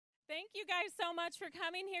Thank you guys so much for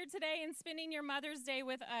coming here today and spending your Mother's Day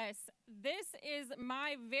with us. This is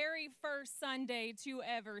my very first Sunday to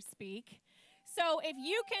ever speak. So if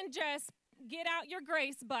you can just get out your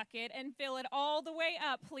grace bucket and fill it all the way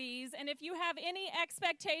up, please. And if you have any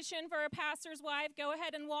expectation for a pastor's wife, go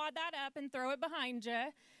ahead and wad that up and throw it behind you,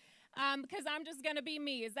 because I'm just going to be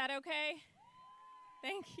me. Is that okay?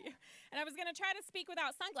 Thank you. And I was going to try to speak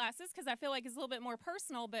without sunglasses because I feel like it's a little bit more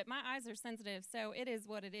personal, but my eyes are sensitive, so it is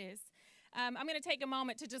what it is. I'm going to take a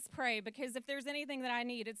moment to just pray, because if there's anything that I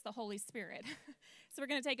need, it's the Holy Spirit. So we're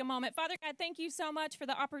going to take a moment. Father God, thank you so much for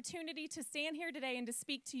the opportunity to stand here today and to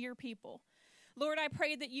speak to your people. Lord, I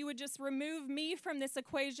pray that you would just remove me from this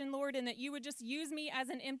equation, Lord, and that you would just use me as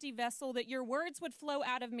an empty vessel, that your words would flow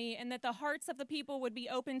out of me, and that the hearts of the people would be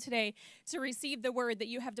open today to receive the word that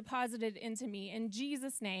you have deposited into me. In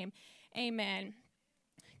Jesus' name, amen.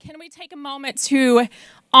 Can we take a moment to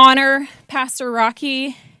honor Pastor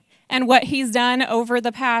Rocky and what he's done over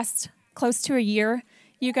the past close to a year,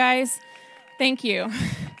 you guys? Thank you.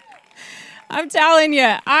 I'm telling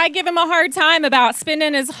you, I give him a hard time about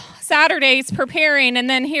spending his Saturdays preparing, and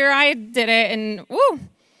then here I did it, and woo,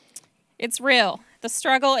 it's real. The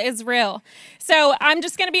struggle is real. So I'm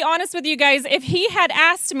just going to be honest with you guys. If he had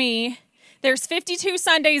asked me, there's 52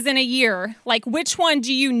 Sundays in a year, like which one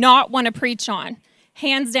do you not want to preach on?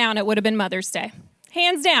 Hands down, it would have been Mother's Day.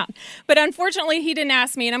 Hands down. But unfortunately, he didn't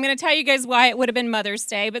ask me, and I'm going to tell you guys why it would have been Mother's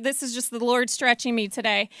Day, but this is just the Lord stretching me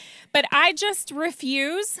today. But I just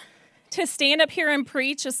refuse to stand up here and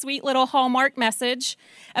preach a sweet little Hallmark message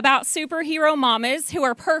about superhero mamas who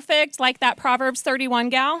are perfect, like that Proverbs 31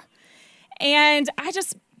 gal. And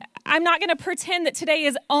I'm not going to pretend that today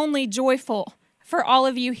is only joyful for all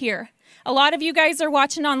of you here. A lot of you guys are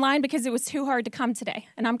watching online because it was too hard to come today,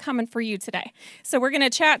 and I'm coming for you today. So we're going to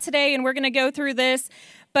chat today, and we're going to go through this,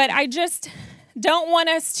 but I just don't want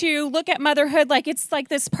us to look at motherhood like it's like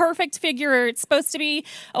this perfect figure. It's supposed to be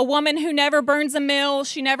a woman who never burns a mill.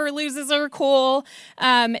 She never loses her cool.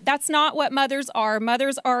 That's not what mothers are.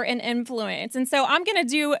 Mothers are an influence. And so I'm going to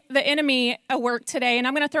do the enemy a work today, and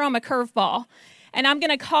I'm going to throw him a curveball. And I'm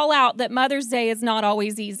going to call out that Mother's Day is not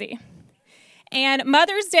always easy. And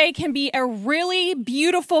Mother's Day can be a really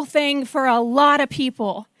beautiful thing for a lot of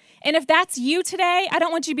people. And if that's you today, I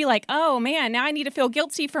don't want you to be like, oh man, now I need to feel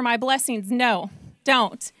guilty for my blessings. No,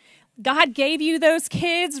 don't. God gave you those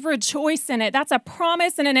kids. Rejoice in it. That's a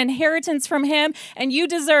promise and an inheritance from him, and you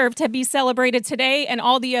deserve to be celebrated today and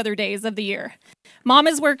all the other days of the year.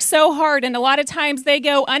 Mamas work so hard, and a lot of times they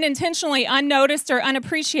go unintentionally unnoticed or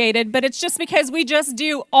unappreciated, but it's just because we just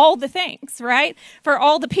do all the things, right, for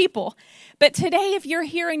all the people. But today, if you're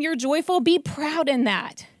here and you're joyful, be proud in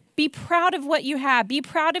that. Be proud of what you have. Be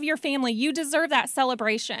proud of your family. You deserve that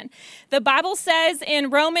celebration. The Bible says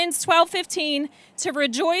in Romans 12:15 to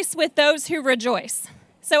rejoice with those who rejoice.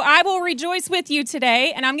 So I will rejoice with you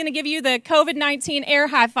today, and I'm going to give you the COVID-19 air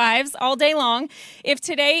high fives all day long if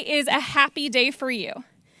today is a happy day for you.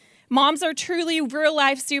 Moms are truly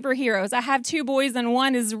real-life superheroes. I have 2 boys, and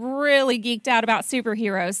one is really geeked out about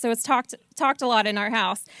superheroes, so it's talked a lot in our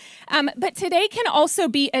house. But today can also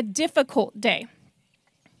be a difficult day.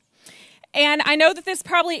 And I know that this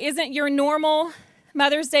probably isn't your normal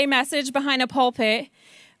Mother's Day message behind a pulpit,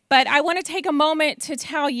 but I want to take a moment to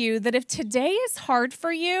tell you that if today is hard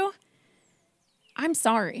for you, I'm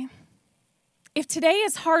sorry. If today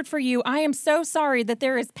is hard for you, I am so sorry that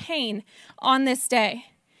there is pain on this day.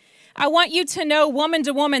 I want you to know, woman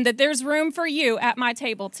to woman, that there's room for you at my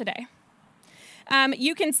table today.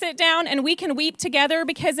 You can sit down and we can weep together,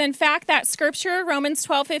 because in fact that scripture, Romans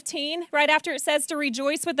 12:15, right after it says to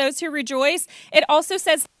rejoice with those who rejoice, it also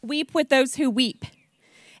says weep with those who weep.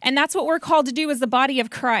 And that's what we're called to do as the body of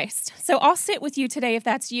Christ. So I'll sit with you today if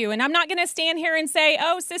that's you. And I'm not going to stand here and say,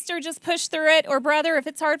 oh, sister, just push through it. Or brother, if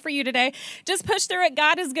it's hard for you today, just push through it.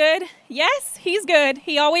 God is good. Yes, he's good.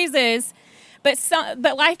 He always is.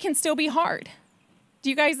 But life can still be hard. Do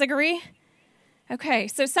you guys agree? Okay,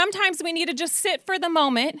 so sometimes we need to just sit for the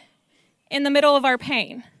moment in the middle of our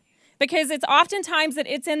pain, because it's oftentimes that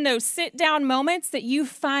it's in those sit-down moments that you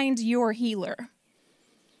find your healer.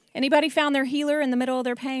 Anybody found their healer in the middle of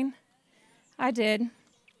their pain? I did.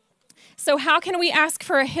 So how can we ask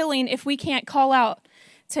for a healing if we can't call out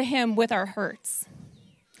to him with our hurts?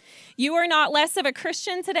 You are not less of a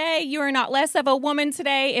Christian today. You are not less of a woman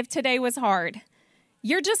today if today was hard.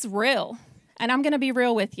 You're just real, and I'm going to be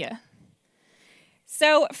real with you.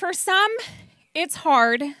 So for some, it's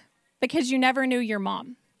hard because you never knew your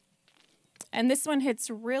mom. And this one hits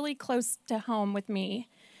really close to home with me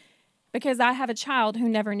because I have a child who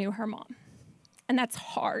never knew her mom. And that's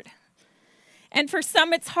hard. And for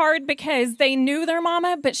some, it's hard because they knew their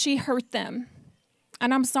mama, but she hurt them.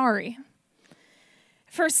 And I'm sorry.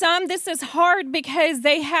 For some, this is hard because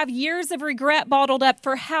they have years of regret bottled up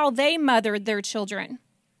for how they mothered their children.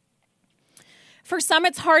 For some,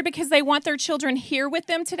 it's hard because they want their children here with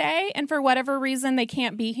them today, and for whatever reason, they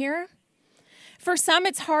can't be here. For some,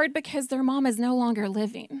 it's hard because their mom is no longer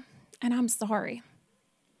living, and I'm sorry.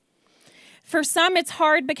 For some, it's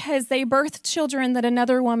hard because they birthed children that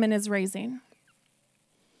another woman is raising.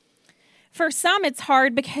 For some, it's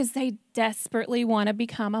hard because they desperately want to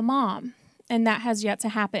become a mom, and that has yet to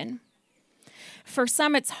happen. For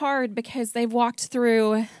some, it's hard because they've walked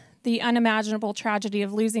through the unimaginable tragedy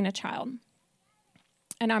of losing a child,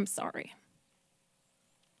 and I'm sorry.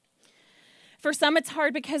 For some, it's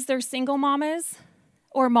hard because they're single mamas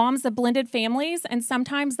or moms of blended families, and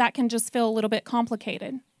sometimes that can just feel a little bit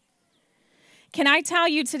complicated. Can I tell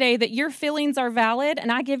you today that your feelings are valid,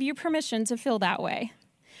 and I give you permission to feel that way?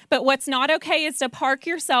 But what's not okay is to park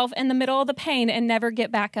yourself in the middle of the pain and never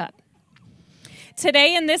get back up.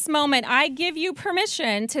 Today, in this moment, I give you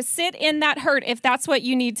permission to sit in that hurt if that's what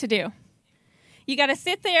you need to do. You got to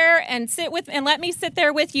sit there and let me sit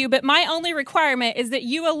there with you, but my only requirement is that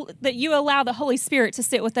you allow the Holy Spirit to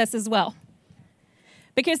sit with us as well.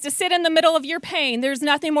 Because to sit in the middle of your pain, there's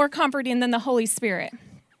nothing more comforting than the Holy Spirit.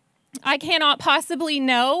 I cannot possibly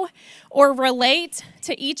know or relate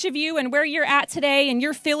to each of you and where you're at today and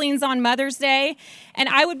your feelings on Mother's Day, and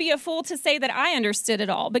I would be a fool to say that I understood it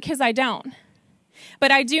all, because I don't.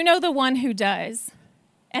 But I do know the one who does,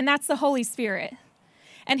 and that's the Holy Spirit.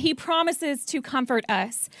 And he promises to comfort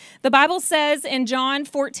us. The Bible says in John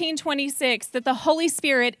 14:26 that the Holy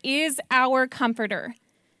Spirit is our comforter.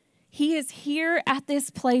 He is here at this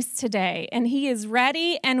place today, and he is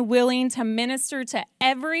ready and willing to minister to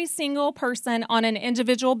every single person on an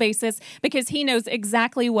individual basis because he knows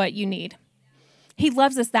exactly what you need. He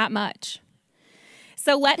loves us that much.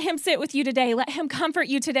 So let him sit with you today. Let him comfort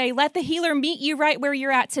you today. Let the healer meet you right where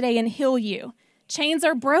you're at today and heal you. Chains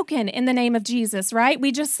are broken in the name of Jesus, right?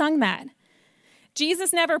 We just sung that.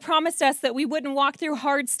 Jesus never promised us that we wouldn't walk through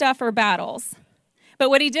hard stuff or battles. But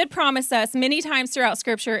what he did promise us many times throughout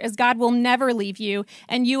Scripture is God will never leave you,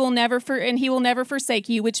 and he will never forsake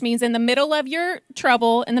you, which means in the middle of your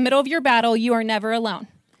trouble, in the middle of your battle, you are never alone.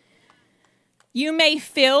 You may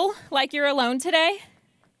feel like you're alone today.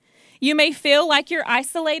 You may feel like you're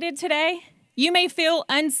isolated today. You may feel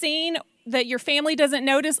unseen, that your family doesn't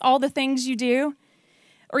notice all the things you do.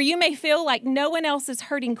 Or you may feel like no one else is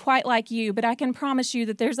hurting quite like you, but I can promise you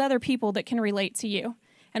that there's other people that can relate to you.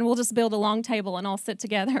 And we'll just build a long table and all sit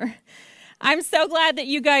together. I'm so glad that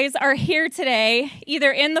you guys are here today, either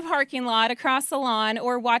in the parking lot, across the lawn,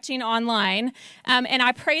 or watching online. And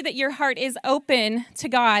I pray that your heart is open to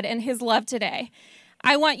God and his love today.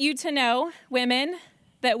 I want you to know, women,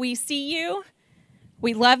 that we see you,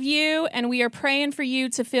 we love you, and we are praying for you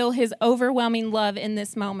to feel his overwhelming love in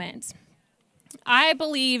this moment. I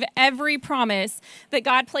believe every promise that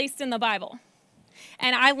God placed in the Bible.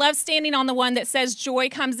 And I love standing on the one that says joy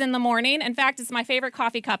comes in the morning. In fact, it's my favorite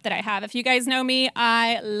coffee cup that I have. If you guys know me,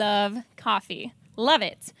 I love coffee. Love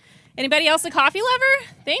it. Anybody else a coffee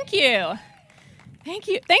lover? Thank you. Thank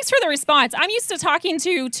you. Thanks for the response. I'm used to talking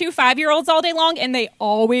to 2 5-year-olds all day long, and they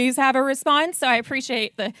always have a response, so I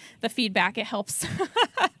appreciate the feedback. It helps.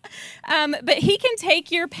 But he can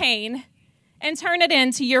take your pain and turn it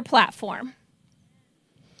into your platform.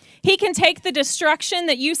 He can take the destruction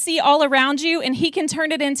that you see all around you, and he can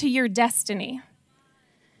turn it into your destiny.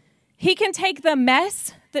 He can take the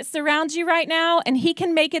mess that surrounds you right now, and he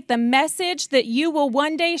can make it the message that you will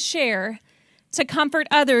one day share to comfort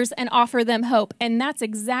others and offer them hope. And that's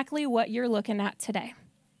exactly what you're looking at today.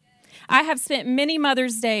 I have spent many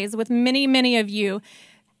Mother's Days with many, many of you,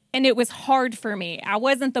 and it was hard for me. I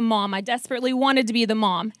wasn't the mom. I desperately wanted to be the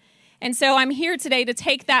mom. And so I'm here today to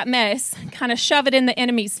take that mess, kind of shove it in the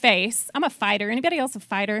enemy's face. I'm a fighter. Anybody else a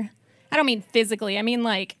fighter? I don't mean physically. I mean,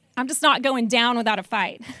 like, I'm just not going down without a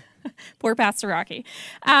fight. Poor Pastor Rocky.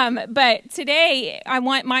 But today, I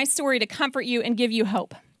want my story to comfort you and give you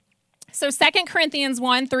hope. So 2 Corinthians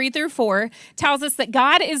 1:3-4 tells us that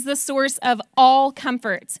God is the source of all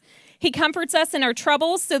comfort. He comforts us in our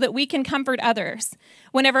troubles so that we can comfort others.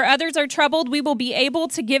 Whenever others are troubled, we will be able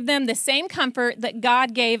to give them the same comfort that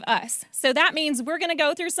God gave us. So that means we're going to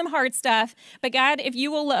go through some hard stuff, but God, if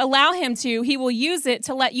you will allow him to, he will use it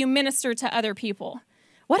to let you minister to other people.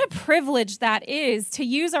 What a privilege that is to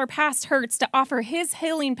use our past hurts to offer his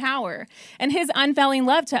healing power and his unfailing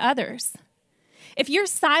love to others. If you're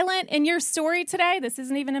silent in your story today, this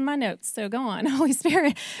isn't even in my notes, so go on, Holy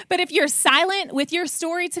Spirit. But if you're silent with your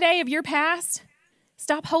story today of your past,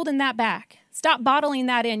 stop holding that back. Stop bottling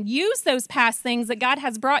that in. Use those past things that God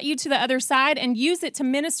has brought you to the other side and use it to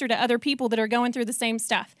minister to other people that are going through the same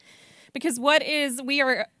stuff. Because we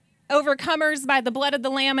are overcomers by the blood of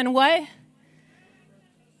the Lamb and what?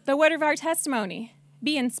 The word of our testimony,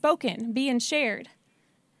 being spoken, being shared,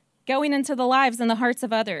 going into the lives and the hearts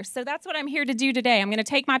of others. So that's what I'm here to do today. I'm going to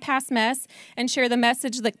take my past mess and share the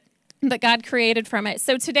message that God created from it.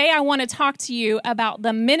 So today I want to talk to you about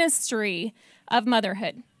the ministry of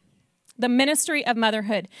motherhood. The ministry of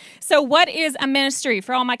motherhood. So what is a ministry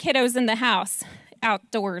for all my kiddos in the house,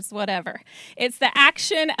 outdoors, whatever? It's the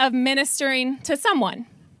action of ministering to someone.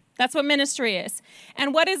 That's what ministry is.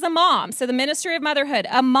 And what is a mom? So the ministry of motherhood.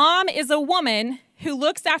 A mom is a woman who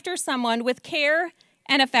looks after someone with care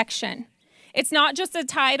and affection. It's not just a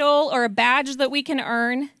title or a badge that we can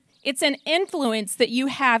earn. It's an influence that you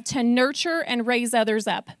have to nurture and raise others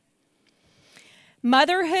up.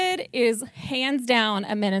 Motherhood is hands down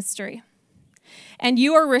a ministry. And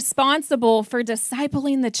you are responsible for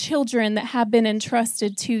discipling the children that have been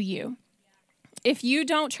entrusted to you. If you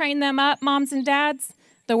don't train them up, moms and dads,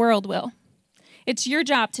 the world will. It's your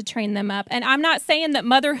job to train them up. And I'm not saying that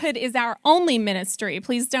motherhood is our only ministry.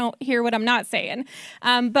 Please don't hear what I'm not saying.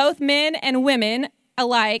 Both men and women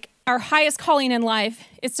alike, our highest calling in life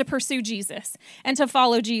is to pursue Jesus and to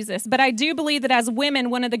follow Jesus. But I do believe that as women,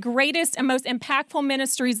 one of the greatest and most impactful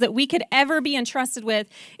ministries that we could ever be entrusted with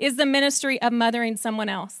is the ministry of mothering someone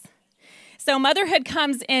else. So motherhood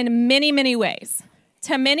comes in many, many ways.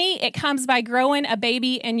 To many, it comes by growing a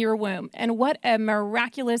baby in your womb. And what a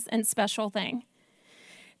miraculous and special thing.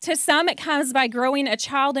 To some, it comes by growing a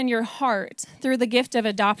child in your heart through the gift of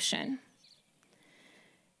adoption.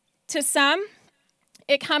 To some,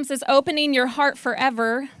 it comes as opening your heart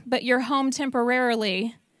forever, but your home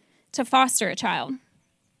temporarily to foster a child.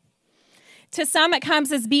 To some, it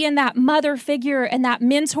comes as being that mother figure and that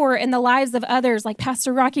mentor in the lives of others, like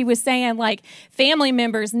Pastor Rocky was saying, like family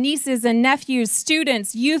members, nieces and nephews,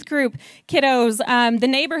 students, youth group kiddos, the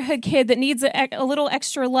neighborhood kid that needs a little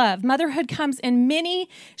extra love. Motherhood comes in many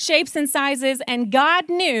shapes and sizes, and God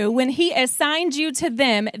knew when He assigned you to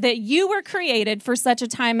them that you were created for such a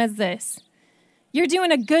time as this. You're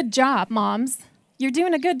doing a good job, moms. You're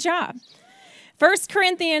doing a good job. 1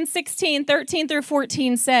 Corinthians 16, 13 through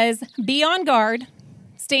 14 says, be on guard,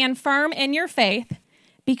 stand firm in your faith,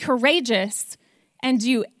 be courageous, and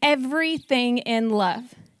do everything in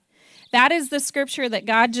love. That is the scripture that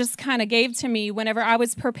God just kind of gave to me whenever I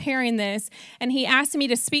was preparing this, and He asked me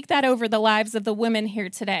to speak that over the lives of the women here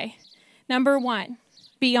today. Number one,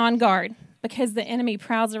 be on guard, because the enemy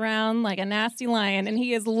prowls around like a nasty lion, and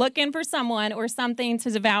he is looking for someone or something to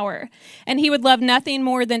devour. And he would love nothing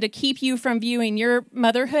more than to keep you from viewing your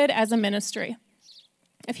motherhood as a ministry.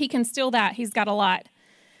 If he can steal that, he's got a lot.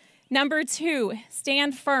 Number two,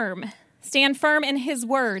 stand firm. Stand firm in His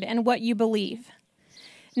word and what you believe.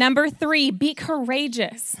 Number three, be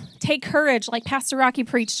courageous. Take courage, like Pastor Rocky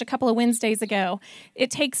preached a couple of Wednesdays ago. It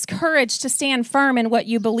takes courage to stand firm in what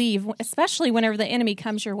you believe, especially whenever the enemy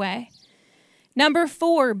comes your way. Number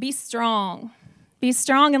four, be strong. Be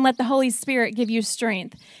strong and let the Holy Spirit give you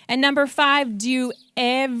strength. And number five, do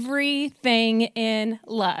everything in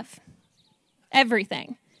love.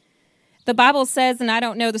 Everything. The Bible says, and I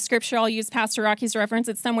don't know the scripture, I'll use Pastor Rocky's reference,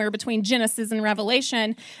 it's somewhere between Genesis and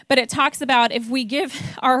Revelation, but it talks about if we give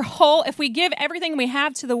everything we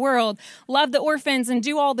have to the world, love the orphans and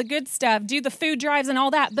do all the good stuff, do the food drives and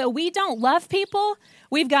all that, but we don't love people,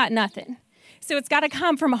 we've got nothing. So it's got to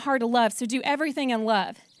come from a heart of love, so do everything in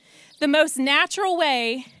love. The most natural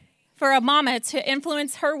way for a mama to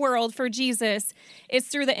influence her world for Jesus is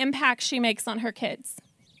through the impact she makes on her kids.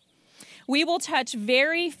 We will touch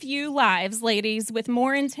very few lives, ladies, with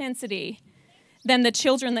more intensity than the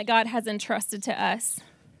children that God has entrusted to us.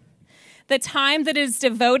 The time that is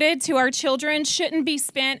devoted to our children shouldn't be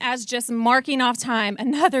spent as just marking off time,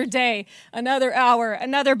 another day, another hour,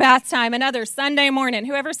 another bath time, another Sunday morning.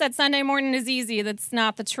 Whoever said Sunday morning is easy, that's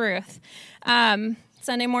not the truth.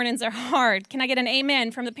 Sunday mornings are hard. Can I get an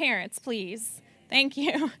amen from the parents, please? Thank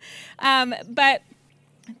you. But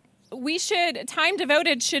time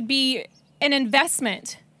devoted should be an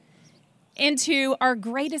investment into our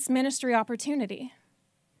greatest ministry opportunity.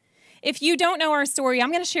 If you don't know our story, I'm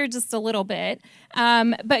going to share just a little bit.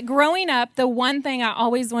 But growing up, the one thing I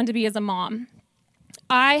always wanted to be is a mom.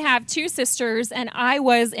 I have two sisters, and I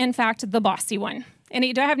was, in fact, the bossy one.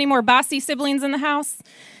 Do I have any more bossy siblings in the house?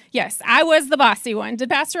 Yes, I was the bossy one. Did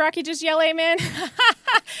Pastor Rocky just yell amen?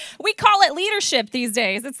 We call it leadership these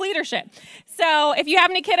days. It's leadership. So if you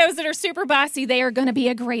have any kiddos that are super bossy, they are going to be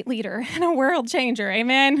a great leader and a world changer.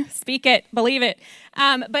 Amen. Speak it. Believe it.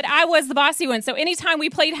 But I was the bossy one. So anytime we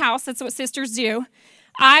played house, that's what sisters do.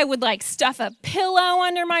 I would like stuff a pillow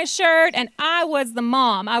under my shirt, and I was the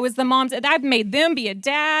mom. I was the mom. I made them be a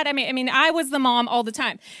dad. I mean, I was the mom all the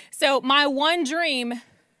time. So my one dream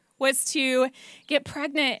was to get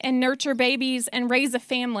pregnant and nurture babies and raise a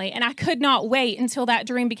family. And I could not wait until that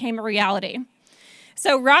dream became a reality.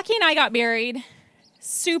 So Rocky and I got married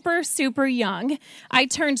super, super young. I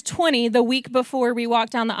turned 20 the week before we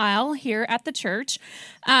walked down the aisle here at the church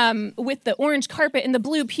with the orange carpet and the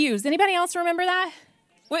blue pews. Anybody else remember that?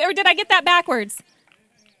 Or did I get that backwards?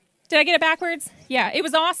 Did I get it backwards? Yeah, it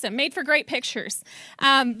was awesome. Made for great pictures.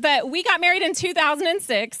 But we got married in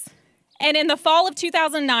 2006. And in the fall of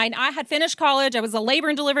 2009, I had finished college. I was a labor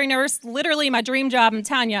and delivery nurse, literally my dream job. I'm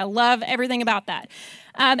telling you, I love everything about that.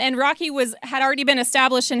 And Rocky had already been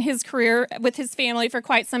established in his career with his family for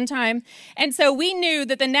quite some time. And so we knew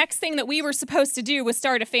that the next thing that we were supposed to do was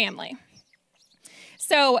start a family.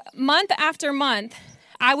 So month after month,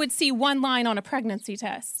 I would see one line on a pregnancy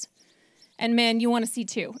test. And men, you want to see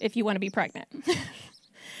two if you want to be pregnant.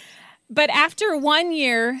 But after 1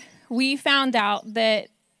 year, we found out that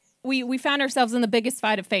we found ourselves in the biggest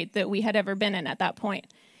fight of faith that we had ever been in at that point.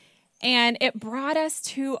 And it brought us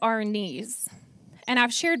to our knees. And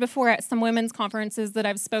I've shared before at some women's conferences that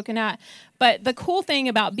I've spoken at. But the cool thing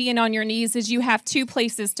about being on your knees is you have two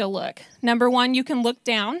places to look. Number one, you can look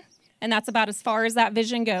down, and that's about as far as that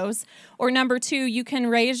vision goes. Or number two, you can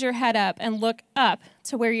raise your head up and look up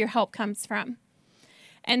to where your help comes from.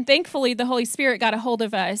 And thankfully, the Holy Spirit got a hold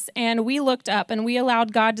of us, and we looked up, and we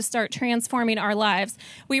allowed God to start transforming our lives.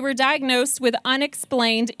 We were diagnosed with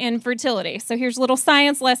unexplained infertility. So here's a little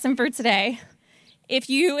science lesson for today. If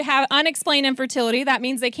you have unexplained infertility, that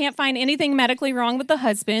means they can't find anything medically wrong with the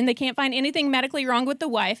husband. They can't find anything medically wrong with the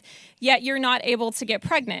wife, yet you're not able to get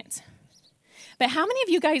pregnant. But how many of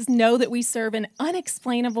you guys know that we serve an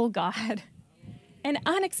unexplainable God? An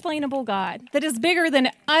unexplainable God that is bigger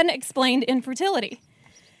than unexplained infertility.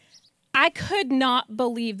 I could not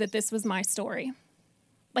believe that this was my story.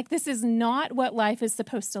 Like, this is not what life is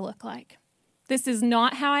supposed to look like. This is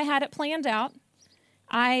not how I had it planned out.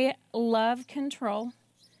 I love control,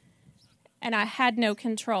 and I had no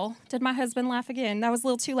control. Did my husband laugh again? That was a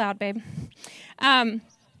little too loud, babe.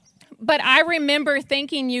 But I remember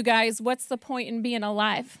thinking, you guys, what's the point in being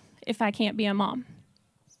alive if I can't be a mom?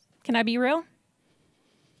 Can I be real?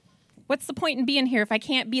 What's the point in being here if I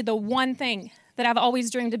can't be the one thing that I've always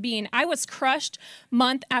dreamed of being? I was crushed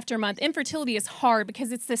month after month. Infertility is hard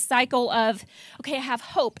because it's this cycle of, okay, I have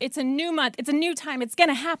hope. It's a new month. It's a new time. It's going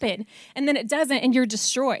to happen. And then it doesn't, and you're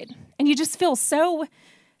destroyed. And you just feel so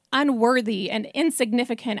unworthy and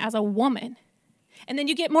insignificant as a woman. And then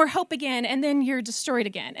you get more hope again, and then you're destroyed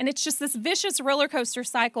again. And it's just this vicious roller coaster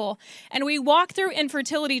cycle. And we walk through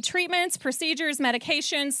infertility treatments, procedures,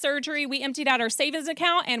 medications, surgery. We emptied out our savings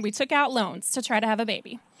account, and we took out loans to try to have a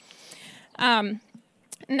baby.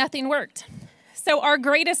 Nothing worked. So our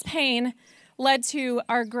greatest pain led to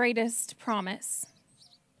our greatest promise.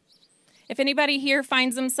 If anybody here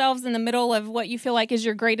finds themselves in the middle of what you feel like is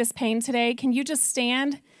your greatest pain today, can you just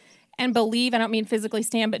stand and believe? I don't mean physically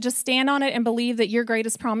stand, but just stand on it and believe that your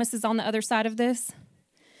greatest promise is on the other side of this.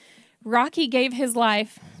 Rocky gave his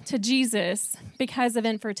life to Jesus because of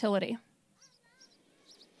infertility.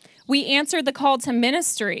 We answered the call to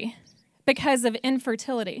ministry because of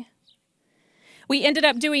infertility. We ended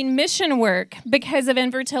up doing mission work because of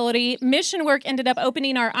infertility. Mission work ended up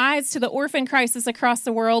opening our eyes to the orphan crisis across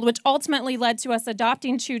the world, which ultimately led to us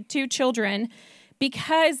adopting two children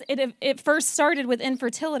because it first started with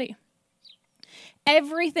infertility.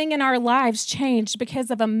 Everything in our lives changed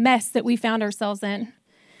because of a mess that we found ourselves in.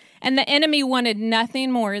 And the enemy wanted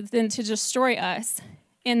nothing more than to destroy us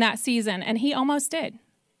in that season, and he almost did.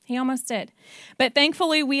 He almost did. But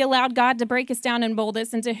thankfully, we allowed God to break us down and mold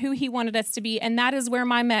us into who he wanted us to be, and that is where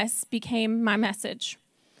my mess became my message.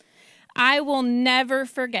 I will never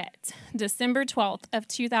forget December 12th of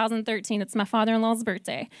 2013. It's my father-in-law's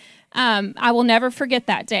birthday. I will never forget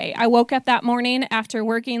that day. I woke up that morning after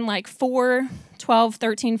working like 4, 12,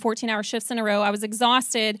 13, 14-hour shifts in a row. I was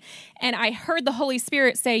exhausted, and I heard the Holy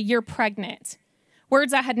Spirit say, "You're pregnant."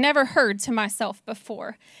 Words I had never heard to myself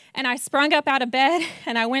before. And I sprung up out of bed,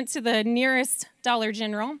 and I went to the nearest Dollar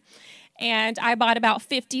General, and I bought about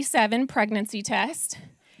 57 pregnancy tests.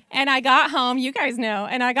 And I got home, you guys know,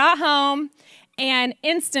 and I got home, and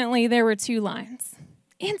instantly there were 2 lines.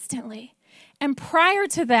 Instantly. And prior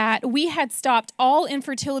to that, we had stopped all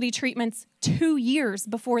infertility treatments 2 years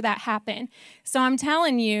before that happened. So I'm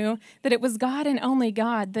telling you that it was God and only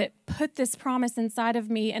God that put this promise inside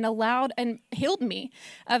of me and allowed and healed me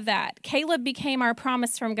of that. Caleb became our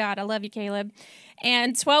promise from God. I love you, Caleb.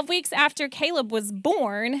 And 12 weeks after Caleb was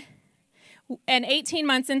born, and 18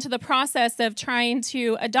 months into the process of trying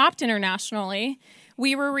to adopt internationally,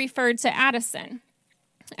 we were referred to Addison.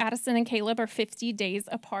 Addison and Caleb are 50 days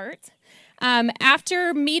apart.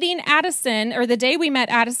 After meeting Addison, or the day we met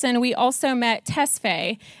Addison, we also met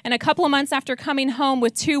Tesfaye. And a couple of months after coming home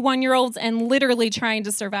with 2 one-year-olds and literally trying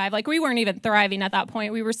to survive, like we weren't even thriving at that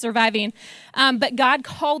point, we were surviving. But God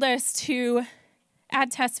called us to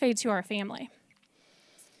add Tesfaye to our family.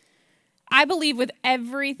 I believe with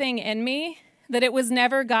everything in me that it was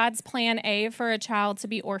never God's plan A for a child to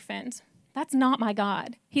be orphaned. That's not my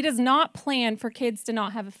God. He does not plan for kids to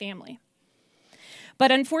not have a family.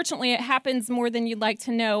 But unfortunately, it happens more than you'd like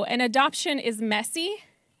to know. And adoption is messy,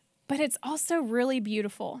 but it's also really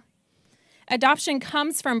beautiful. Adoption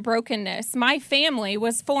comes from brokenness. My family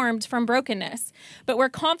was formed from brokenness, but we're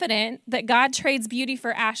confident that God trades beauty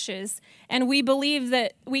for ashes, and we believe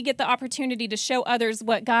that we get the opportunity to show others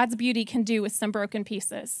what God's beauty can do with some broken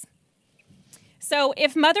pieces. So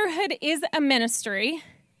if motherhood is a ministry,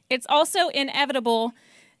 it's also inevitable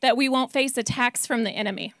that we won't face attacks from the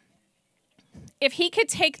enemy. If he could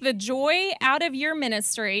take the joy out of your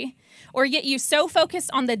ministry or get you so focused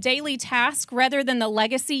on the daily task rather than the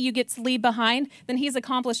legacy you get to leave behind, then he's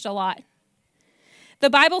accomplished a lot. The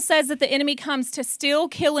Bible says that the enemy comes to steal,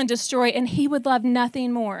 kill, and destroy, and he would love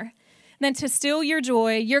nothing more than to steal your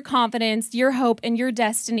joy, your confidence, your hope, and your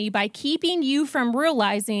destiny by keeping you from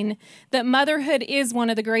realizing that motherhood is one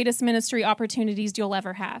of the greatest ministry opportunities you'll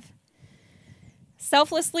ever have.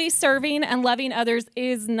 Selflessly serving and loving others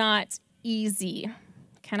is not easy.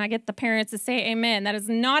 Can I get the parents to say amen? That is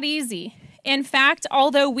not easy. In fact,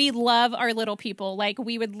 although we love our little people, like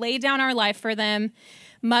we would lay down our life for them,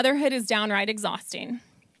 motherhood is downright exhausting.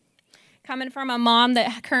 Coming from a mom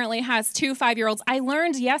that currently has 2 5-year-olds, I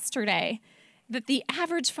learned yesterday that the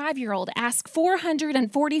average 5-year-old asks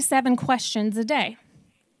 447 questions a day.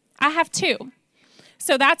 I have 2.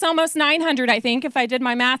 So that's almost 900, I think, if I did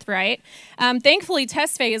my math right. Thankfully,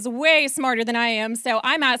 Tesfaye is way smarter than I am, so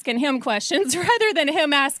I'm asking him questions rather than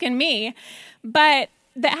him asking me. But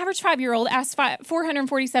the average 5-year-old asks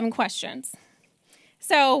 447 questions.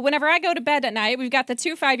 So whenever I go to bed at night, we've got the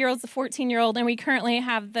 2 5-year-olds, the 14-year-old, and we currently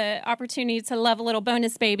have the opportunity to love a little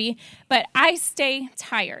bonus baby, but I stay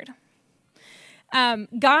tired.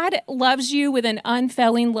 God loves you with an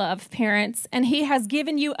unfailing love, parents, and he has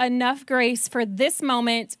given you enough grace for this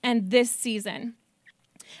moment and this season.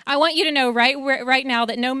 I want you to know right now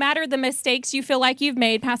that no matter the mistakes you feel like you've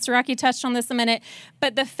made, Pastor Rocky touched on this a minute,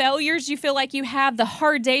 but the failures you feel like you have, the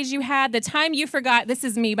hard days you had, the time you forgot, this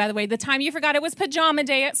is me, by the way, the time you forgot it was pajama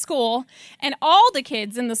day at school, and all the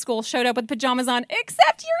kids in the school showed up with pajamas on,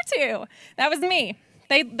 except your 2. That was me.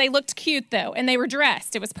 They looked cute, though, and they were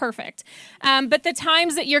dressed. It was perfect. But the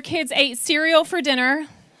times that your kids ate cereal for dinner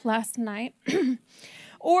last night,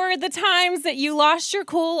 or the times that you lost your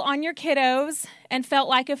cool on your kiddos and felt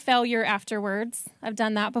like a failure afterwards. I've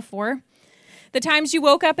done that before. The times you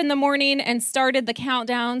woke up in the morning and started the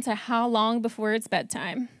countdown to how long before it's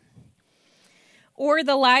bedtime. Or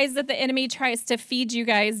the lies that the enemy tries to feed you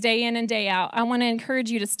guys day in and day out. I want to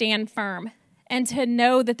encourage you to stand firm and to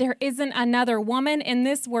know that there isn't another woman in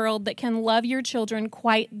this world that can love your children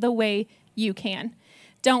quite the way you can.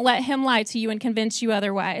 Don't let him lie to you and convince you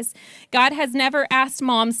otherwise. God has never asked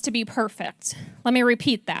moms to be perfect. Let me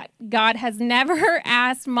repeat that. God has never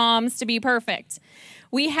asked moms to be perfect.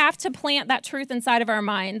 We have to plant that truth inside of our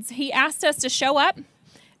minds. He asked us to show up,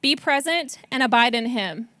 be present, and abide in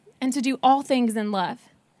him, and to do all things in love.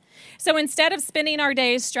 So instead of spending our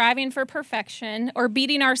days striving for perfection or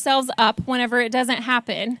beating ourselves up whenever it doesn't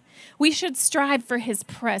happen, we should strive for his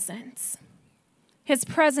presence. His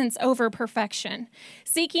presence over perfection.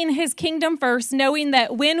 Seeking his kingdom first, knowing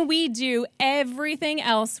that when we do, everything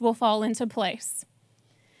else will fall into place.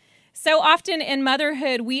 So often in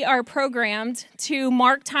motherhood, we are programmed to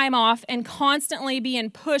mark time off and constantly being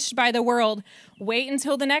pushed by the world. Wait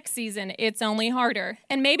until the next season. It's only harder.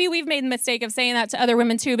 And maybe we've made the mistake of saying that to other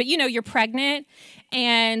women too, but you know, you're pregnant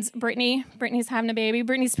and Brittany's having a baby.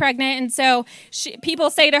 Brittany's pregnant. And so people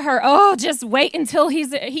say to her, oh, just wait until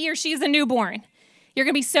he or she's a newborn. You're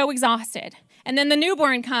going to be so exhausted. And then the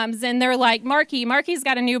newborn comes and they're like, Marky's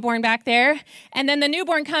got a newborn back there. And then the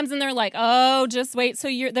newborn comes and they're like, oh, just wait. So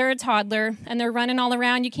they're a toddler and they're running all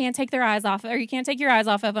around. You can't take your eyes off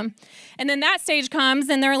of them. And then that stage comes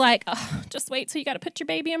and they're like, oh, just wait till you got to put your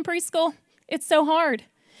baby in preschool. It's so hard.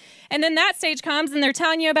 And then that stage comes and they're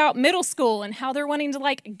telling you about middle school and how they're wanting to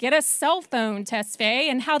like get a cell phone, Tesfaye,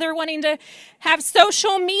 and how they're wanting to have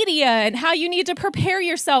social media and how you need to prepare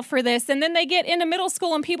yourself for this. And then they get into middle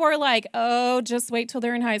school and people are like, oh, just wait till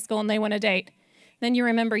they're in high school and they want to date. Then you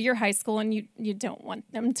remember your high school and you don't want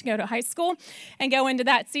them to go to high school and go into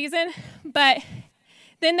that season. But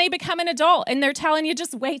then they become an adult and they're telling you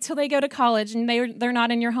just wait till they go to college and they're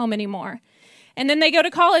not in your home anymore. And then they go to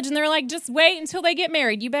college and they're like, just wait until they get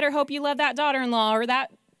married. You better hope you love that daughter-in-law or that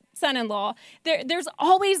son-in-law. There's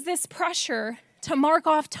always this pressure to mark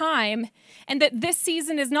off time and that this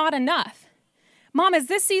season is not enough. Mamas,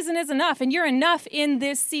 this season is enough and you're enough in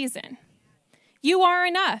this season. You are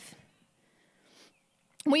enough.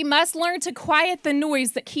 We must learn to quiet the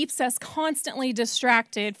noise that keeps us constantly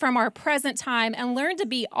distracted from our present time and learn to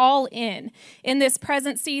be all in this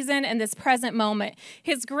present season and this present moment.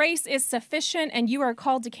 His grace is sufficient and you are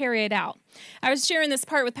called to carry it out. I was sharing this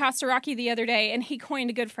part with Pastor Rocky the other day and he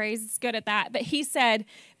coined a good phrase. He's good at that. But he said,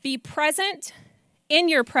 be present in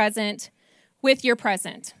your present with your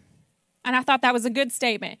present. And I thought that was a good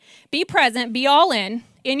statement. Be present, be all in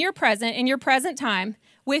your present time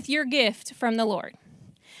with your gift from the Lord.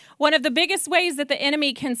 One of the biggest ways that the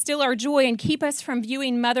enemy can steal our joy and keep us from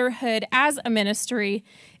viewing motherhood as a ministry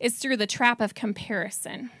is through the trap of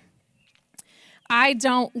comparison. I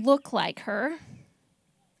don't look like her.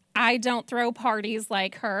 I don't throw parties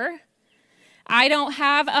like her. I don't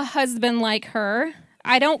have a husband like her.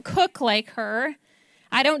 I don't cook like her.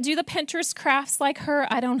 I don't do the Pinterest crafts like her.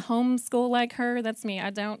 I don't homeschool like her. That's me.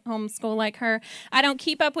 I don't homeschool like her. I don't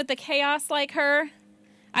keep up with the chaos like her.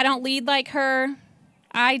 I don't lead like her.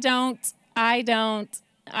 I don't. You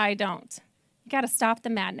got to stop the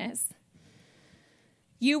madness.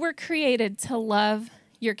 You were created to love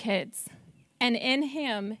your kids, and in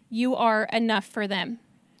him, you are enough for them.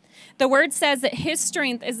 The word says that his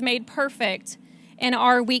strength is made perfect in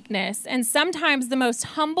our weakness, and sometimes the most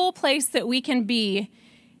humble place that we can be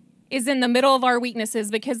is in the middle of our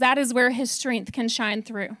weaknesses because that is where his strength can shine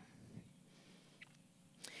through.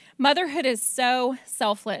 Motherhood is so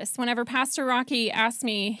selfless. Whenever Pastor Rocky asked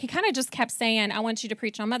me, he kind of just kept saying, I want you to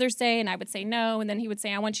preach on Mother's Day, and I would say no, and then he would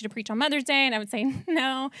say, I want you to preach on Mother's Day, and I would say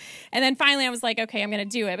no, and then finally I was like, okay, I'm going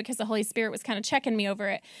to do it because the Holy Spirit was kind of checking me over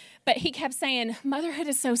it, but he kept saying, motherhood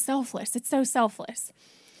is so selfless. It's so selfless,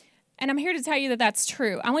 and I'm here to tell you that that's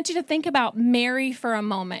true. I want you to think about Mary for a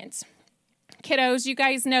moment. Kiddos, you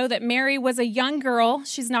guys know that Mary was a young girl.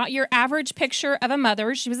 She's not your average picture of a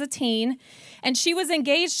mother. She was a teen, and she was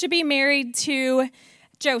engaged to be married to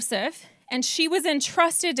Joseph, and she was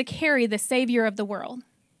entrusted to carry the Savior of the world.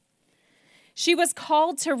 She was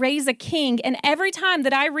called to raise a king, and every time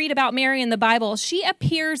that I read about Mary in the Bible, she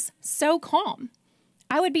appears so calm.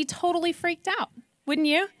 I would be totally freaked out, wouldn't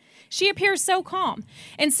you? She appears so calm.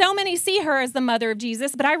 And so many see her as the mother of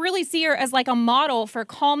Jesus, but I really see her as like a model for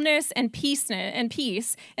calmness and peace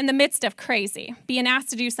in the midst of crazy, being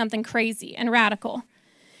asked to do something crazy and radical.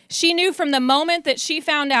 She knew from the moment that she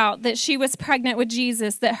found out that she was pregnant with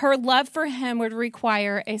Jesus that her love for him would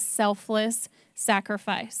require a selfless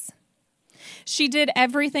sacrifice. She did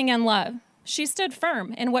everything in love. She stood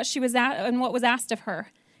firm in what was asked of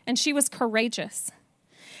her, and she was courageous.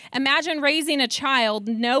 Imagine raising a child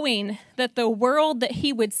knowing that the world that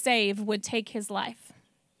he would save would take his life.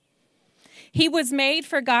 He was made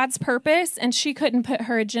for God's purpose, and she couldn't put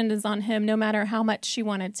her agendas on him no matter how much she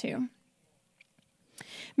wanted to.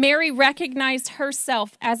 Mary recognized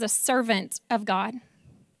herself as a servant of God.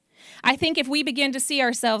 I think if we begin to see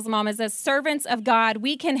ourselves, mamas, as servants of God,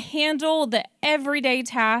 we can handle the everyday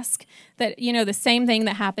task that, the same thing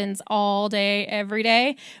that happens all day, every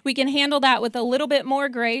day. We can handle that with a little bit more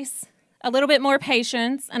grace, a little bit more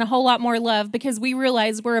patience, and a whole lot more love because we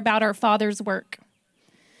realize we're about our Father's work.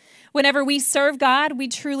 Whenever we serve God, we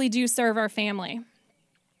truly do serve our family.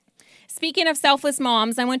 Speaking of selfless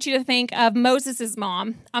moms, I want you to think of Moses'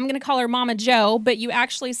 mom. I'm going to call her Mama Joe, but you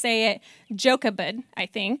actually say it Jochebed, I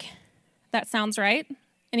think. That sounds right.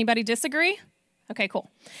 Anybody disagree? Okay, cool.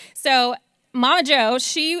 So Mama Joe,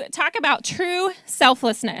 she talk about true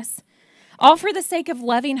selflessness, all for the sake of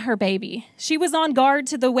loving her baby. She was on guard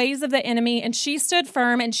to the ways of the enemy, and she stood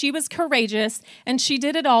firm, and she was courageous, and she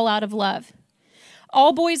did it all out of love.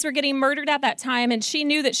 All boys were getting murdered at that time, and she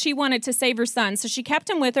knew that she wanted to save her son, so she kept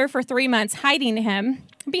him with her for 3 months, hiding him.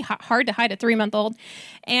 It'd be hard to hide a 3-month-old.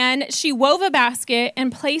 And she wove a basket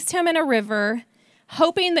and placed him in a river,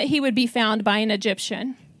 hoping that he would be found by an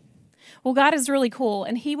Egyptian. Well, God is really cool,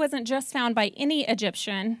 and he wasn't just found by any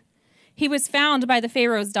Egyptian. He was found by the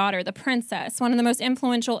Pharaoh's daughter, the princess, one of the most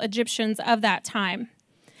influential Egyptians of that time.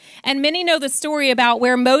 And many know the story about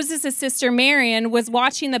where Moses' sister Miriam was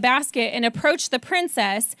watching the basket and approached the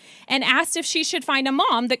princess and asked if she should find a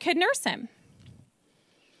mom that could nurse him.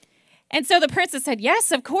 And so the princess said,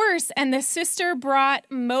 yes, of course. And the sister brought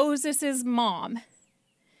Moses' mom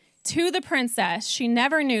to the princess. She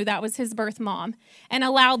never knew that was his birth mom, and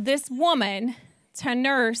allowed this woman to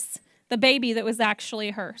nurse the baby that was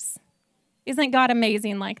actually hers. Isn't God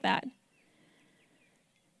amazing like that?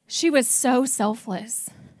 She was so selfless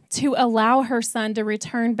to allow her son to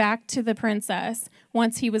return back to the princess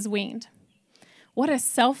once he was weaned. What a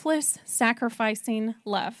selfless, sacrificing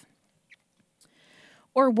love.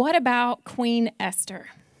 Or what about Queen Esther?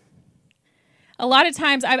 A lot of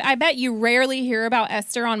times, I bet you rarely hear about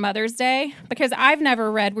Esther on Mother's Day, because I've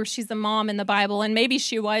never read where she's a mom in the Bible, and maybe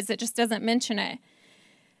she was, it just doesn't mention it.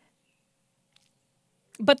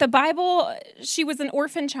 But the Bible, she was an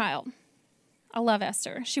orphan child. I love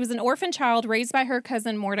Esther. She was an orphan child raised by her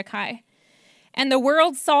cousin Mordecai. And the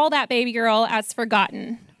world saw that baby girl as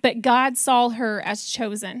forgotten, but God saw her as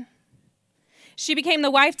chosen. She became the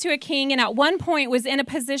wife to a king, and at one point was in a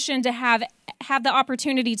position to have the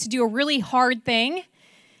opportunity to do a really hard thing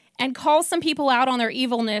and call some people out on their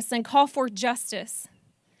evilness and call for justice.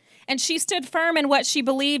 And she stood firm in what she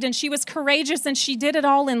believed, and she was courageous, and she did it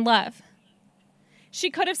all in love. She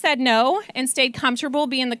could have said no and stayed comfortable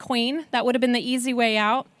being the queen. That would have been the easy way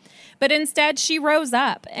out. But instead, she rose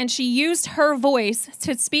up, and she used her voice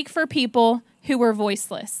to speak for people who were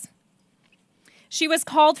voiceless. She was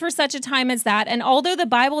called for such a time as that, and although the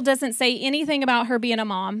Bible doesn't say anything about her being a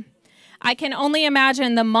mom, I can only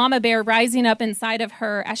imagine the mama bear rising up inside of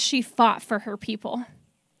her as she fought for her people.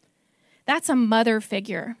 That's a mother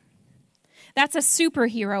figure. That's a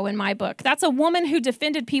superhero in my book. That's a woman who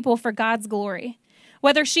defended people for God's glory.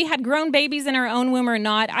 Whether she had grown babies in her own womb or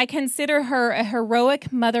not, I consider her a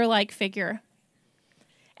heroic mother-like figure.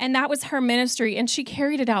 And that was her ministry, and she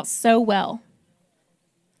carried it out so well.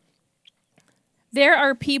 There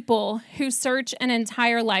are people who search an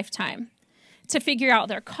entire lifetime to figure out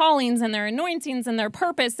their callings and their anointings and their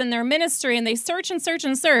purpose and their ministry, and they search and search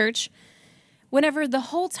and search, whenever the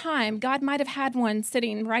whole time God might have had one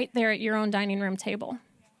sitting right there at your own dining room table.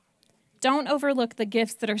 Don't overlook the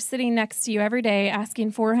gifts that are sitting next to you every day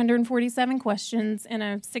asking 447 questions in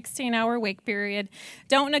a 16-hour wake period.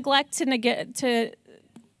 Don't neglect to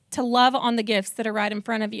love on the gifts that are right in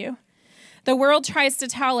front of you. The world tries to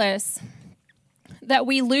tell us that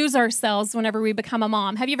we lose ourselves whenever we become a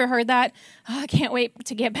mom. Have you ever heard that? Oh, I can't wait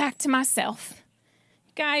to get back to myself.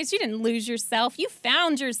 Guys, you didn't lose yourself. You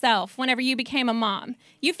found yourself whenever you became a mom.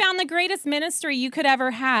 You found the greatest ministry you could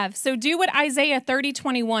ever have. So do what Isaiah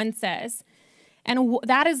 30:21 says. And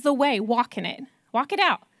that is the way. Walk in it. Walk it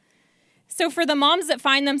out. So for the moms that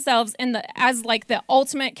find themselves as like the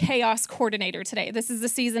ultimate chaos coordinator today, this is the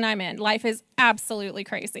season I'm in. Life is absolutely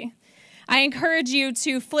crazy. I encourage you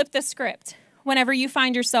to flip the script whenever you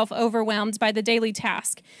find yourself overwhelmed by the daily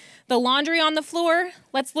task. The laundry on the floor,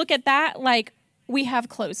 let's look at that like we have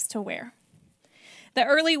clothes to wear. The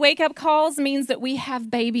early wake-up calls means that we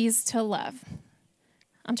have babies to love.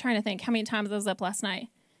 I'm trying to think how many times I was up last night.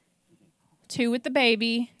 2 with the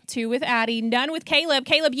baby, 2 with Addie, none with Caleb.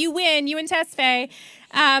 Caleb, you win, you and Tesfaye.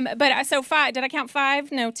 So 5, did I count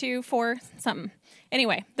 5? No, 2, 4, something.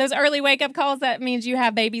 Anyway, those early wake-up calls, that means you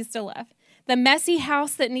have babies to love. The messy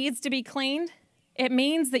house that needs to be cleaned, it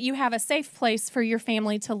means that you have a safe place for your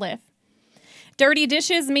family to live. Dirty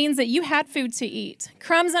dishes means that you had food to eat.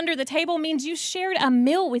 Crumbs under the table means you shared a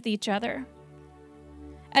meal with each other.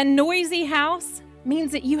 A noisy house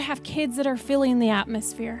means that you have kids that are filling the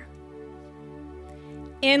atmosphere.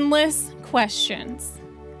 Endless questions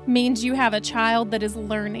means you have a child that is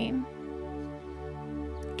learning.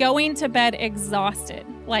 Going to bed exhausted,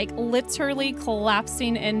 like literally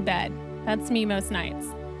collapsing in bed. That's me most nights.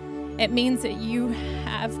 It means that you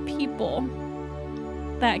have people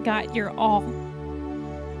that got your all.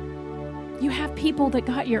 You have people that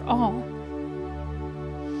got your all.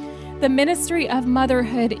 The ministry of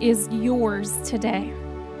motherhood is yours today.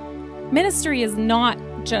 Ministry is not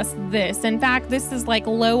just this. In fact, this is like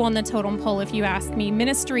low on the totem pole if you ask me.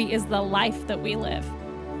 Ministry is the life that we live.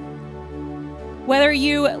 Whether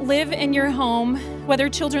you live in your home, whether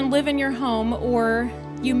children live in your home, or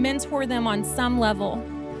you mentor them on some level,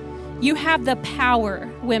 you have the power,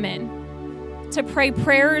 women, to pray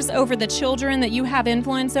prayers over the children that you have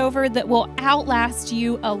influence over that will outlast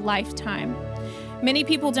you a lifetime. Many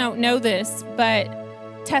people don't know this, but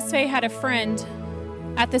Tesfaye had a friend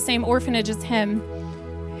at the same orphanage as him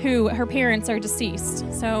who her parents are deceased,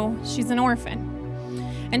 so she's an orphan.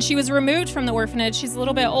 And she was removed from the orphanage. She's a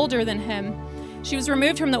little bit older than him. She was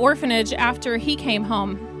removed from the orphanage after he came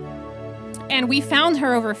home and we found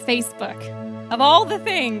her over Facebook. Of all the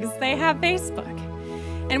things, they have Facebook.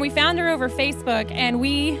 And we found her over Facebook, and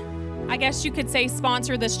we, I guess you could say,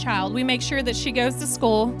 sponsor this child. We make sure that she goes to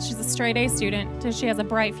school. She's a straight A student, so she has a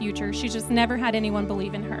bright future. She just never had anyone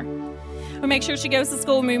believe in her. We make sure she goes to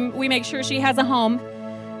school. We make sure she has a home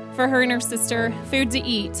for her and her sister, food to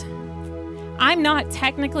eat. I'm not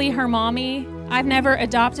technically her mommy. I've never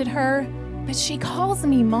adopted her, but she calls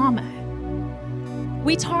me mama.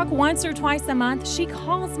 We talk once or twice a month. She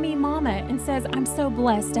calls me mama and says, I'm so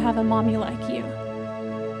blessed to have a mommy like you.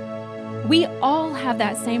 We all have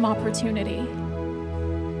that same opportunity.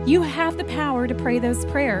 You have the power to pray those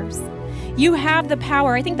prayers. You have the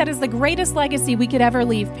power. I think that is the greatest legacy we could ever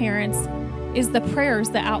leave, parents, is the prayers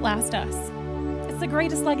that outlast us. It's the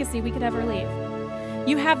greatest legacy we could ever leave.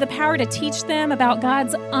 You have the power to teach them about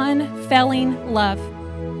God's unfailing love.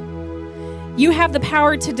 You have the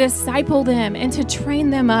power to disciple them and to train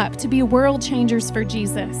them up to be world changers for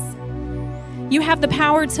Jesus. You have the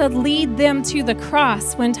power to lead them to the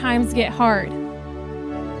cross when times get hard.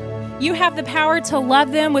 You have the power to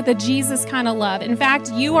love them with a Jesus kind of love. In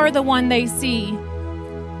fact, you are the one they see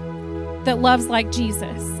that loves like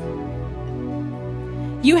Jesus.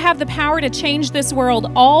 You have the power to change this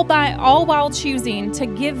world all while choosing to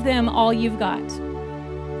give them all you've got.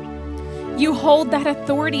 You hold that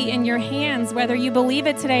authority in your hands, whether you believe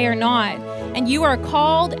it today or not, and you are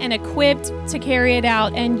called and equipped to carry it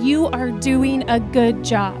out, and you are doing a good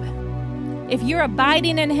job. If you're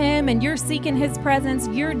abiding in Him and you're seeking His presence,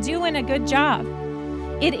 you're doing a good job.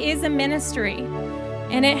 It is a ministry,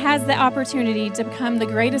 and it has the opportunity to become the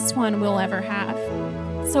greatest one we'll ever have.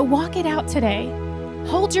 So walk it out today.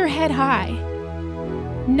 Hold your head high.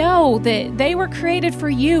 Know that they were created for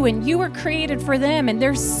you and you were created for them, and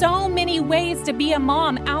there's so many ways to be a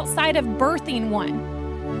mom outside of birthing one.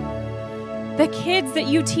 The kids that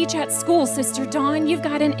you teach at school, Sister Dawn, you've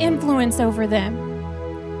got an influence over them.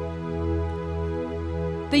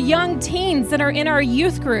 The young teens that are in our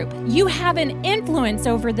youth group, you have an influence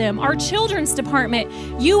over them. Our children's department,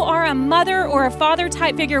 you are a mother or a father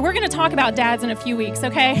type figure. We're going to talk about dads in a few weeks,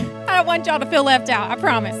 okay? I don't want y'all to feel left out. I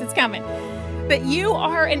promise, it's coming. But you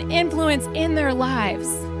are an influence in their lives,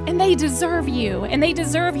 and they deserve you, and they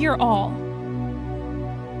deserve your all.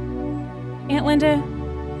 Aunt Linda,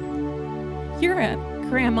 you're a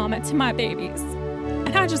grandmama to my babies,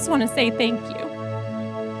 and I just want to say thank you.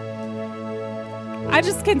 I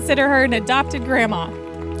just consider her an adopted grandma.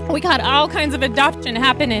 We got all kinds of adoption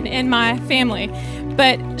happening in my family,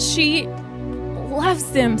 but she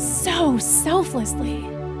loves them so selflessly.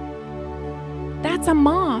 That's a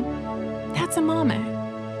mom. That's a mama.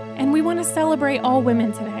 And we want to celebrate all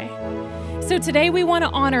women today. So today we want to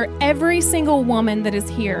honor every single woman that is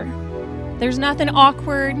here. There's nothing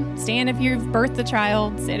awkward. Stand if you've birthed a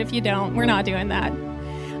child. Sit if you don't. We're not doing that.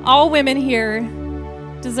 All women here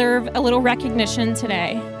deserve a little recognition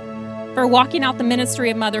today for walking out the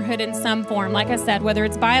ministry of motherhood in some form. Like I said, whether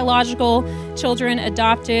it's biological children,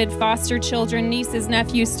 adopted, foster children, nieces,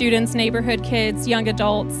 nephews, students, neighborhood kids, young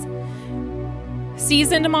adults.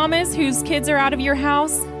 Seasoned mamas whose kids are out of your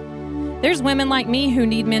house. There's women like me who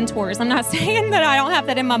need mentors. I'm not saying that I don't have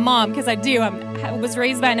that in my mom, because I do. I was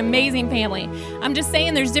raised by an amazing family. I'm just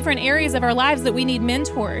saying there's different areas of our lives that we need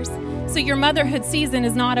mentors. So your motherhood season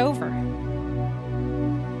is not over.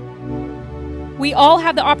 We all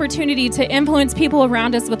have the opportunity to influence people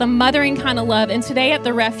around us with a mothering kind of love. And today at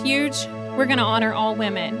the Refuge, we're going to honor all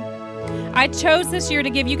women. I chose this year to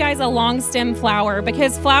give you guys a long stem flower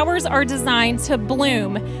because flowers are designed to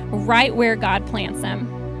bloom right where God plants them.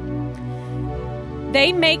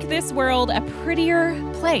 They make this world a prettier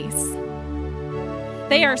place.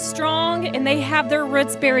 They are strong and they have their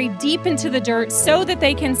roots buried deep into the dirt so that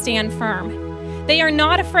they can stand firm. They are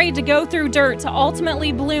not afraid to go through dirt to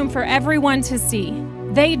ultimately bloom for everyone to see.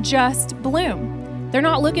 They just bloom. They're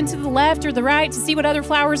not looking to the left or the right to see what other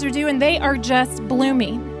flowers are doing. They are just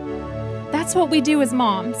blooming. That's what we do as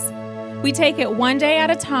moms. We take it one day at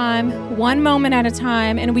a time, one moment at a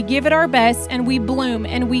time, and we give it our best, and we bloom,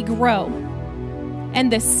 and we grow. And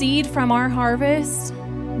the seed from our harvest,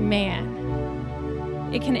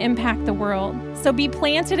 man, it can impact the world. So be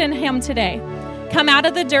planted in Him today. Come out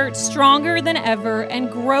of the dirt stronger than ever and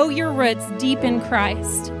grow your roots deep in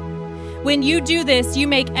Christ. When you do this, you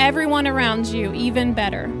make everyone around you even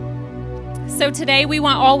better. So today we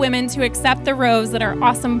want all women to accept the rose that our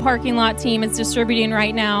awesome parking lot team is distributing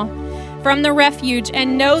right now from the Refuge,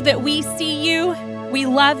 and know that we see you, we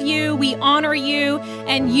love you, we honor you,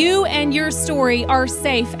 and your story are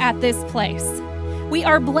safe at this place. We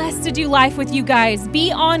are blessed to do life with you guys.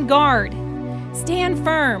 Be on guard. Stand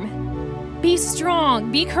firm. Be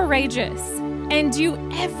strong. Be courageous. and do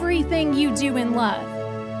everything you do in love.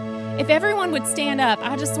 If everyone would stand up,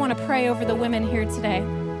 I just want to pray over the women here today.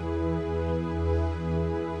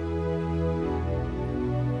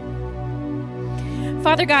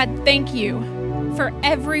 Father God, thank you for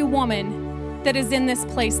every woman that is in this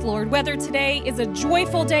place, Lord. Whether today is a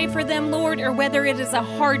joyful day for them, Lord, or whether it is a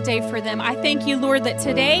hard day for them, I thank you, Lord, that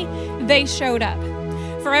today they showed up.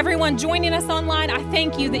 For everyone joining us online, I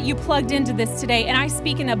thank you that you plugged into this today, and I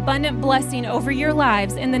speak an abundant blessing over your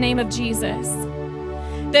lives in the name of Jesus.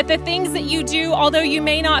 That the things that you do, although you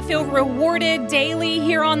may not feel rewarded daily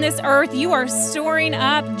here on this earth, you are storing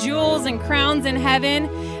up jewels and crowns in heaven,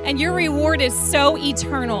 and your reward is so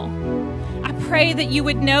eternal. I pray that you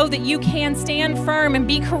would know that you can stand firm and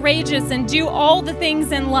be courageous and do all the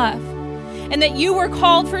things in love, and that you were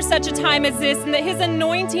called for such a time as this, and that His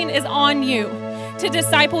anointing is on you to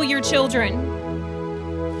disciple your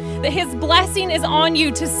children, that His blessing is on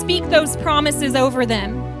you to speak those promises over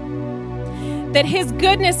them, that His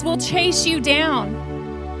goodness will chase you down,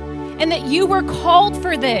 and that you were called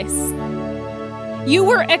for this. You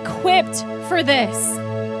were equipped for this.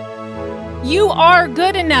 You are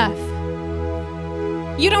good enough.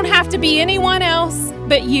 You don't have to be anyone else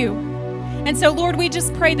but you. And so, Lord, we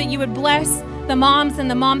just pray that you would bless the moms and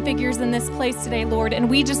the mom figures in this place today, Lord. And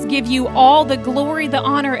we just give you all the glory, the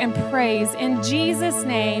honor, and praise. In Jesus'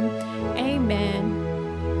 name, amen.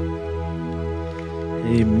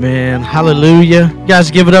 Amen. Hallelujah. You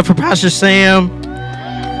guys give it up for Pastor Sam.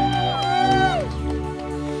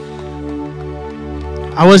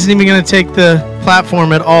 I wasn't even going to take the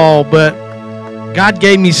platform at all, but God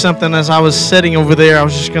gave me something as I was sitting over there. I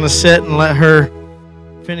was just going to sit and let her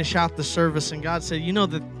finish out the service. And God said, you know,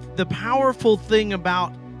 the powerful thing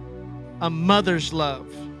about a mother's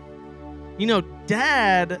love, you know,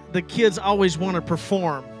 Dad, the kids always want to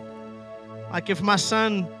perform. Like if my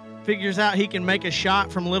son figures out he can make a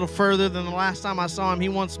shot from a little further than the last time I saw him, he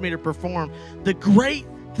wants me to perform. The great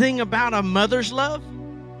thing about a mother's love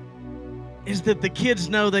is that the kids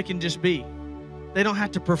know they can just be. They don't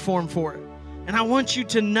have to perform for it. And I want you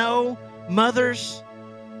to know, mothers,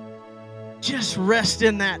 just rest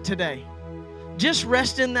in that today. Just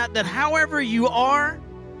rest in that however you are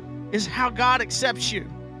is how God accepts you.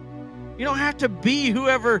 You don't have to be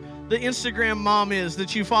whoever the Instagram mom is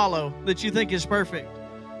that you follow, that you think is perfect.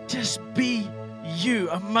 Just be you.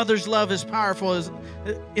 A mother's love is powerful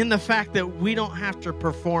in the fact that we don't have to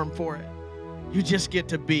perform for it. You just get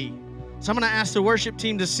to be. So I'm going to ask the worship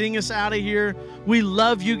team to sing us out of here. We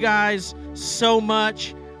love you guys so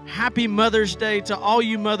much. Happy Mother's Day to all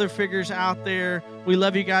you mother figures out there. We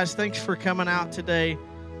love you guys. Thanks for coming out today.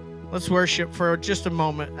 Let's worship for just a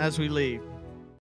moment as we leave.